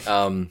 Like,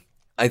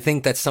 I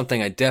think that's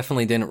something I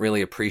definitely didn't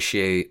really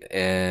appreciate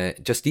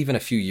just even a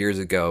few years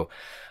ago.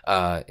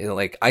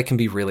 Like I can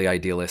be really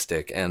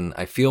idealistic, and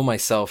I feel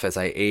myself as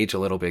I age a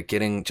little bit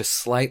getting just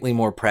slightly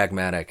more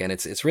pragmatic, and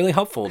it's really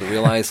helpful to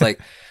realize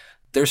like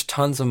there's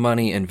tons of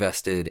money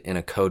invested in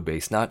a code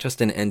base, not just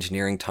in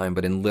engineering time,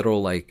 but in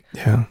literal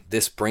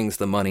this brings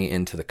the money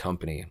into the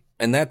company.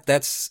 And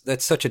that's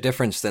such a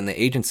difference than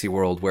the agency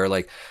world, where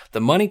like the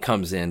money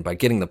comes in by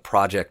getting the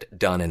project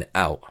done and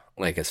out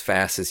like as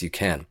fast as you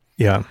can.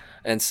 Yeah.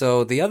 And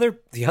so the other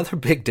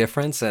big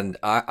difference, and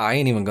I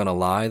ain't even gonna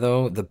lie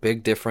though, the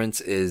big difference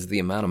is the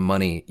amount of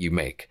money you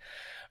make,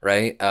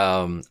 right?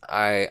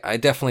 I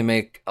definitely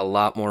make a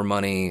lot more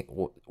money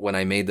when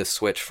I made the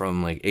switch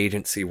from like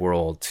agency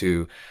world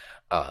to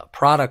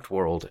product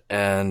world,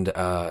 and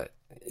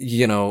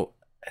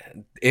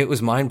it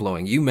was mind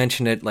blowing. You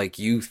mentioned it like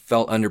you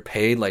felt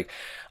underpaid. Like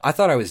I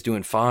thought I was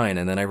doing fine,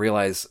 and then I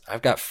realized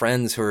I've got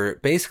friends who are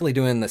basically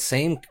doing the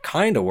same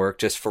kind of work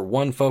just for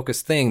one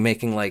focused thing,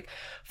 making like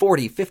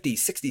 40, 50,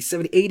 60,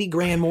 70, 80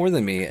 grand more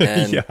than me.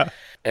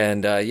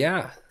 And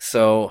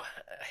so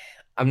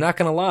I'm not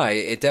going to lie,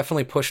 it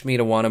definitely pushed me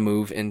to want to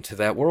move into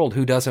that world.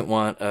 Who doesn't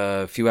want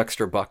a few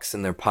extra bucks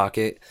in their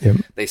pocket? Yep.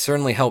 They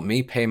certainly helped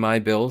me pay my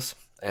bills.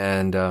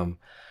 And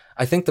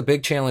I think the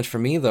big challenge for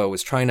me, though,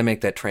 was trying to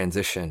make that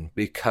transition,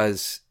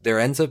 because there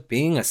ends up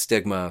being a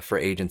stigma for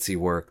agency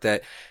work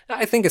that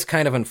I think is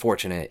kind of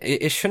unfortunate.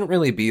 It shouldn't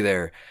really be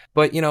there.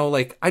 But,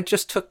 like, I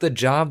just took the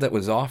job that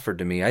was offered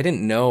to me. I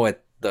didn't know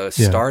at the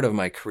start of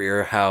my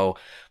career how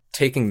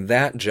taking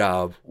that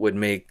job would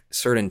make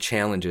certain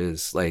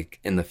challenges like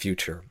in the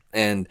future.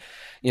 And,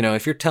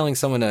 if you're telling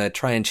someone to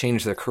try and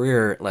change their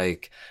career,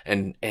 like,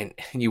 and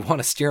you want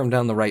to steer them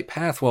down the right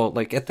path, well,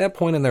 like at that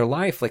point in their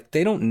life, like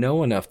they don't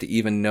know enough to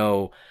even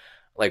know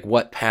like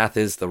what path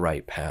is the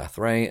right path.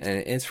 Right.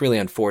 And it's really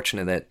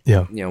unfortunate that,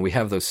 we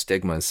have those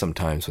stigmas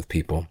sometimes with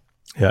people.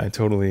 Yeah, I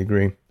totally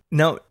agree.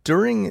 Now,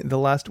 during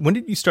when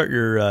did you start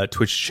your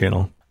Twitch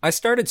channel? I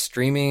started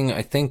streaming,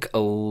 I think,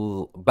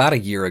 about a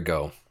year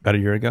ago. About a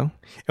year ago?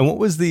 And what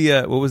was the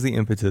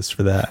impetus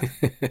for that?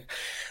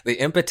 The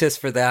impetus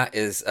for that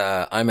is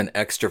I'm an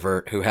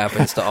extrovert who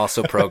happens to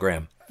also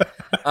program.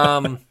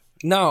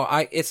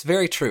 No, it's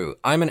very true.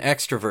 I'm an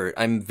extrovert.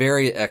 I'm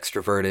very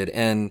extroverted.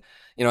 And,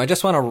 I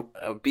just want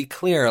to be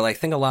clear. Like, I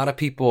think a lot of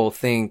people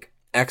think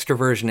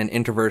extroversion and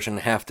introversion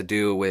have to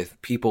do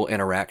with people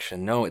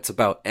interaction. No, it's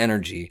about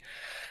energy.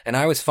 And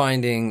I was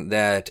finding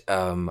that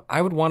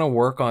I would want to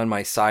work on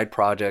my side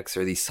projects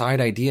or these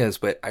side ideas,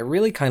 but I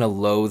really kind of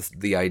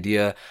loathed the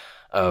idea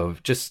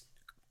of just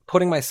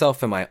putting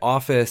myself in my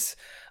office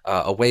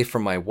away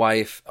from my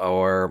wife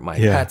or my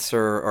pets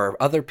or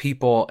other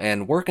people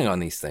and working on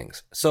these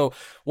things. So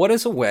what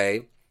is a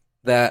way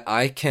that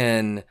I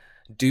can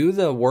do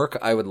the work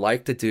I would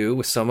like to do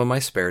with some of my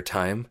spare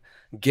time,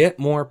 get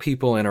more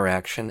people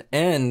interaction,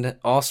 and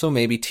also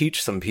maybe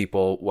teach some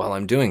people while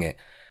I'm doing it?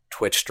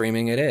 Twitch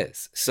streaming it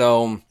is.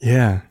 So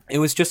it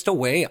was just a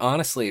way,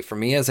 honestly, for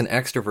me as an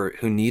extrovert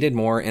who needed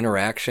more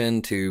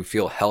interaction to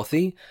feel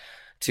healthy,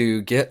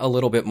 to get a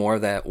little bit more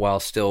of that while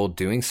still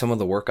doing some of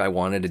the work I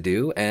wanted to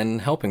do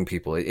and helping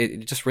people.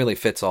 It just really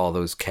fits all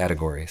those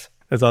categories.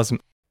 That's awesome.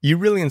 You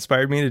really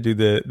inspired me to do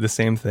the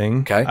same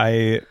thing.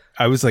 Okay.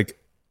 I was like,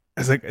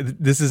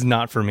 this is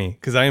not for me,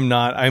 because I'm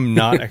not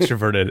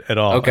extroverted at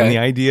all. Okay. And the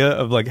idea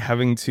of like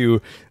having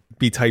to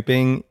be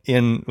typing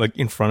in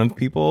front of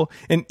people,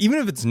 and even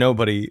if it's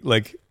nobody,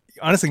 like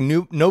honestly,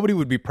 nobody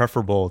would be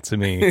preferable to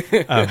me.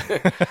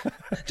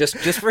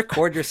 Just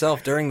record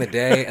yourself during the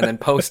day and then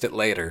post it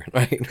later,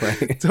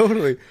 right?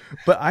 Totally.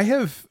 But I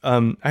have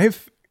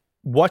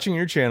watching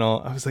your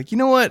channel, I was like, you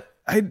know what,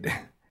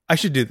 I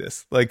should do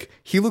this. Like,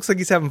 he looks like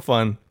he's having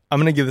fun. I'm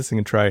gonna give this thing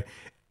a try.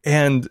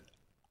 And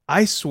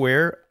I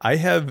swear I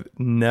have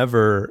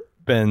never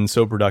been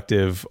so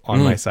productive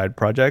on my side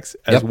projects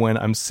as when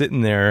I'm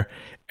sitting there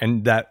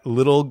and that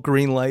little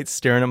green light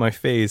staring at my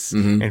face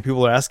and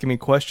people are asking me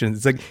questions.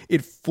 It's like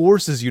it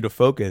forces you to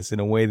focus in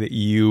a way that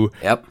you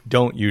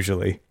don't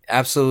usually.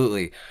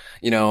 Absolutely.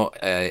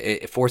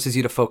 It forces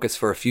you to focus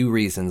for a few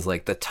reasons,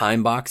 like the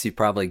time box you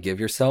probably give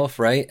yourself,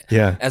 right?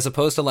 Yeah. As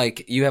opposed to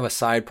like you have a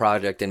side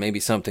project and maybe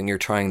something you're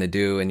trying to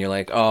do and you're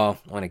like, oh,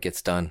 when it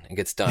gets done, it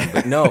gets done.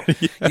 But no,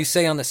 you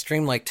say on the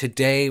stream, like,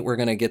 today we're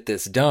going to get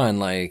this done.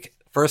 Like,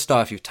 first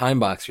off, you've time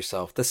boxed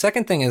yourself. The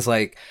second thing is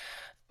like,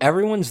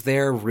 everyone's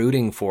there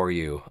rooting for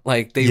you.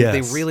 Like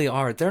they really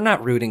are. They're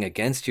not rooting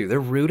against you. They're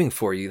rooting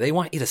for you. They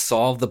want you to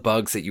solve the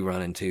bugs that you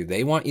run into.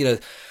 They want you to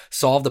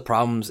solve the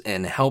problems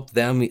and help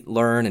them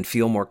learn and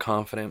feel more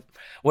confident.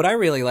 What I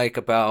really like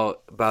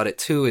about it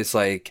too is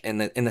like,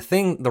 and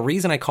the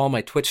reason I call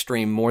my Twitch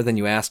stream More Than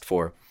You Asked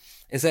For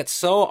is that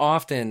so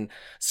often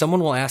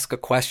someone will ask a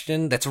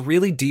question that's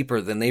really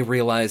deeper than they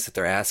realize that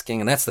they're asking.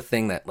 And that's the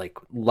thing that like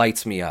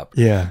lights me up.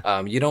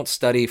 Yeah. You don't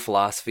study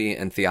philosophy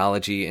and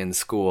theology in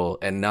school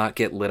and not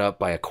get lit up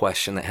by a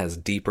question that has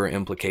deeper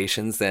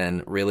implications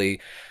than really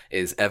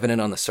is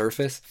evident on the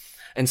surface.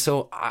 And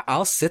so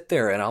I'll sit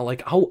there and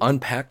I'll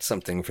unpack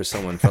something for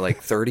someone for like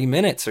 30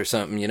 minutes or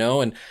something,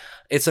 and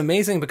it's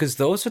amazing because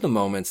those are the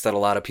moments that a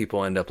lot of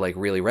people end up like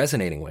really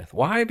resonating with.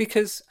 Why?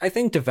 Because I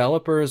think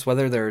developers,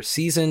 whether they're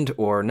seasoned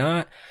or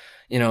not,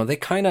 they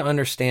kind of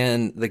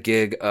understand the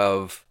gig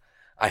of,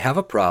 I have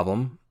a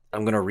problem.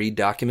 I'm going to read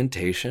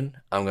documentation.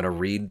 I'm going to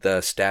read the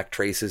stack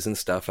traces and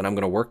stuff, and I'm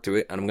going to work through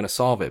it and I'm going to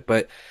solve it.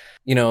 But,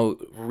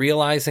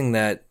 realizing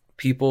that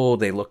people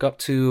they look up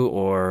to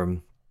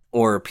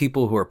or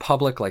people who are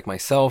public like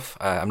myself.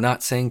 I'm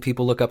not saying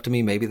people look up to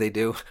me. Maybe they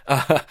do.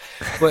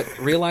 But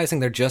realizing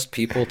they're just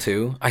people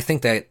too, I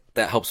think that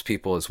helps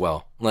people as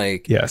well.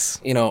 Like, yes.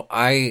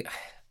 The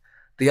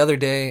other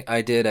day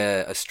I did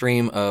a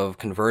stream of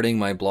converting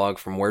my blog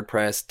from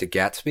WordPress to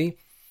Gatsby,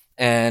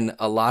 and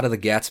a lot of the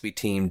Gatsby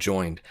team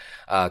joined.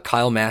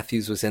 Kyle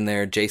Matthews was in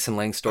there. Jason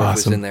Langsdorff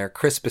was in there.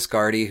 Chris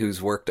Biscardi,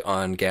 who's worked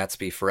on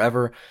Gatsby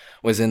forever,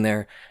 was in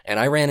there. And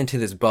I ran into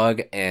this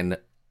bug, and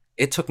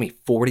it took me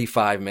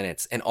 45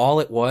 minutes, and all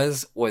it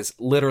was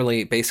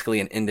literally basically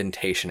an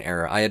indentation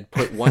error. I had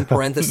put one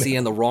parenthesis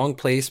in the wrong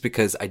place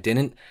because I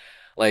didn't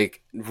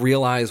like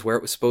realize where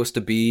it was supposed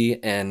to be,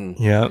 and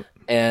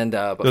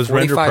but those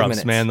render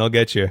prompts, man, they'll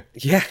get you.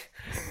 Yeah,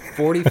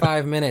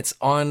 45 minutes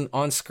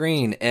on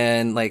screen,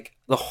 and like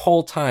the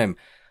whole time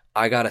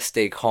I got to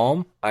stay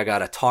calm. I got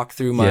to talk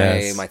through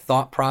my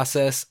thought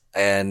process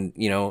and,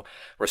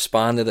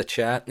 respond to the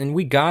chat, and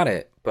we got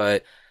it.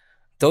 But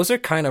those are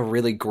kind of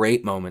really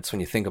great moments when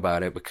you think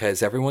about it,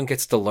 because everyone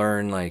gets to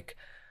learn, like,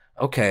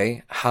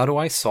 okay, how do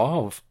I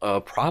solve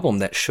a problem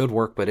that should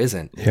work but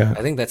isn't? Yeah.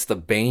 I think that's the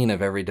bane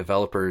of every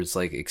developer's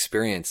like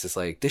experience. Is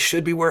like, this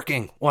should be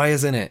working. Why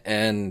isn't it?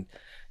 And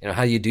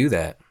how you do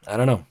that, I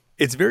don't know.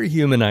 It's very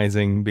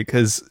humanizing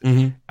because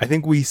I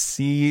think we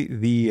see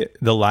the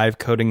live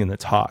coding in the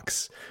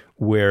talks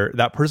where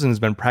that person has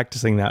been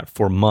practicing that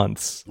for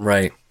months.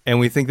 Right. And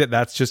we think that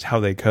that's just how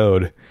they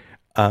code.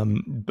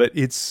 But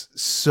it's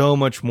so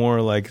much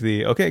more like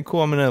okay,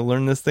 cool, I'm going to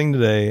learn this thing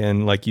today.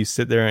 And like you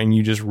sit there and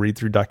you just read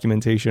through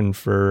documentation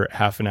for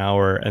half an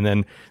hour and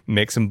then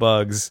make some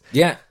bugs.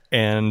 Yeah.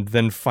 And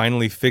then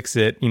finally fix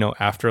it,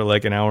 after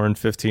like an hour and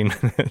 15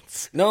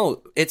 minutes.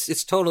 No,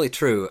 it's totally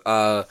true.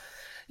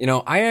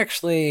 I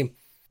actually,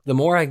 the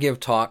more I give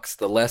talks,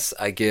 the less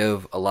I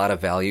give a lot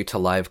of value to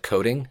live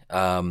coding.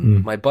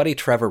 My buddy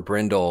Trevor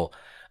Brindle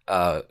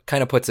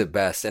kind of puts it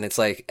best. And it's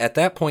like, at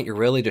that point, you're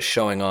really just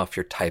showing off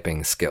your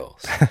typing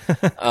skills,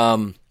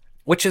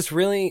 which is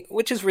really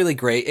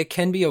great. It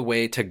can be a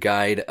way to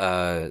guide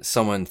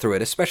someone through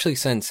it, especially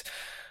since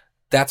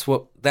that's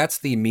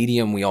the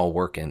medium we all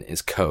work in,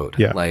 is code.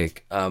 Yeah.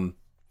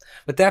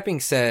 But that being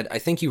said, I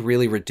think you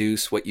really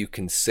reduce what you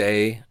can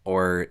say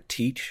or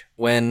teach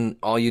when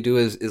all you do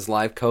is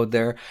live code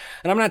there.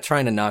 And I'm not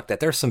trying to knock that.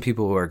 There's some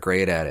people who are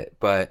great at it,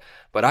 but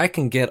I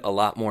can get a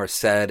lot more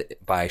said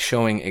by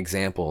showing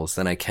examples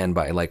than I can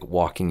by like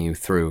walking you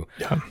through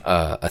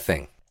a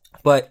thing.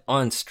 But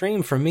on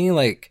stream, for me,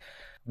 like,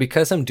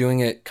 because I'm doing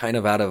it kind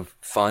of out of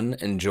fun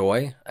and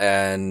joy,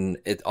 and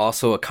it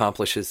also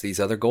accomplishes these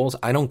other goals,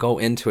 I don't go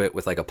into it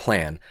with like a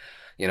plan.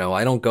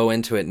 I don't go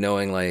into it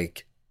knowing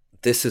like,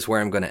 this is where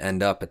I'm going to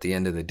end up at the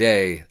end of the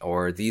day,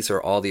 or these are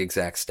all the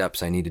exact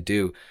steps I need to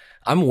do.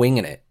 I'm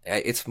winging it.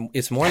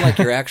 It's more like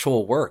your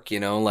actual work,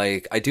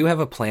 like I do have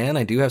a plan.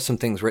 I do have some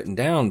things written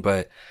down,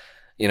 but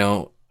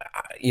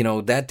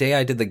that day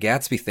I did the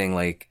Gatsby thing,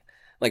 like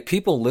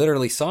people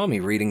literally saw me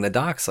reading the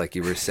docs, like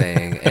you were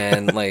saying,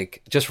 and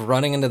like just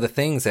running into the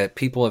things that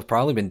people have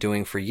probably been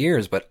doing for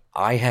years, but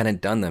I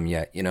hadn't done them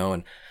yet,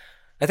 and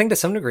I think to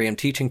some degree I'm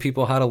teaching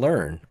people how to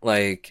learn,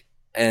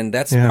 and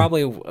that's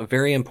probably a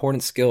very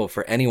important skill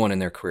for anyone in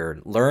their career.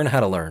 Learn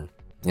how to learn,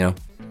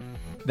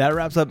 That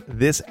wraps up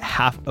this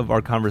half of our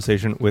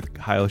conversation with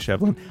Kyle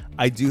Shevlin.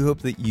 I do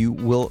hope that you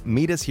will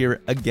meet us here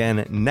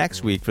again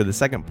next week for the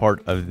second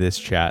part of this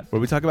chat, where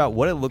we talk about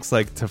what it looks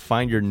like to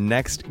find your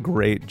next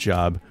great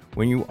job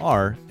when you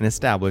are an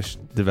established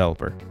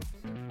developer.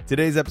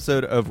 Today's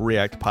episode of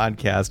React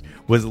Podcast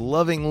was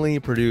lovingly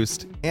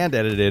produced and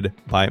edited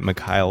by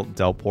Mikhail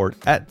Delport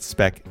at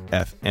Spec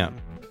FM.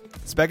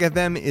 Spec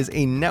FM is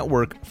a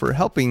network for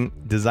helping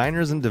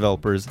designers and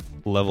developers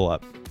level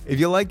up. If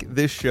you like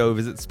this show,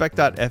 visit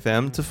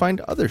spec.fm to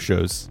find other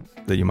shows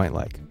that you might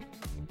like.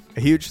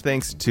 A huge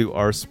thanks to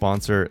our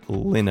sponsor,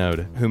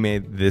 Linode, who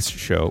made this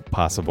show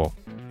possible.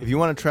 If you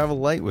want to travel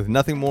light with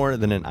nothing more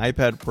than an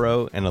iPad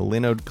Pro and a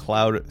Linode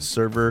cloud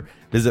server,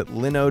 visit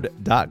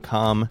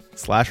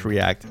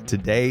linode.com/react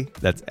today.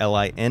 That's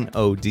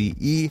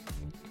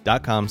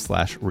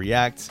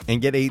linode.com/react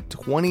and get a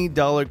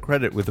 $20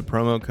 credit with the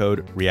promo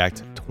code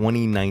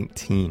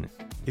REACT2019.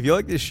 If you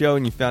like this show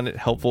and you found it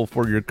helpful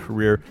for your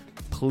career,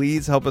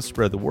 please help us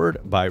spread the word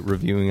by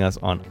reviewing us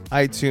on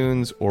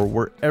iTunes or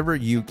wherever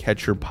you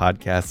catch your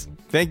podcasts.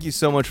 Thank you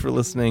so much for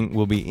listening.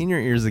 We'll be in your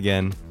ears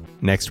again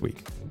next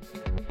week.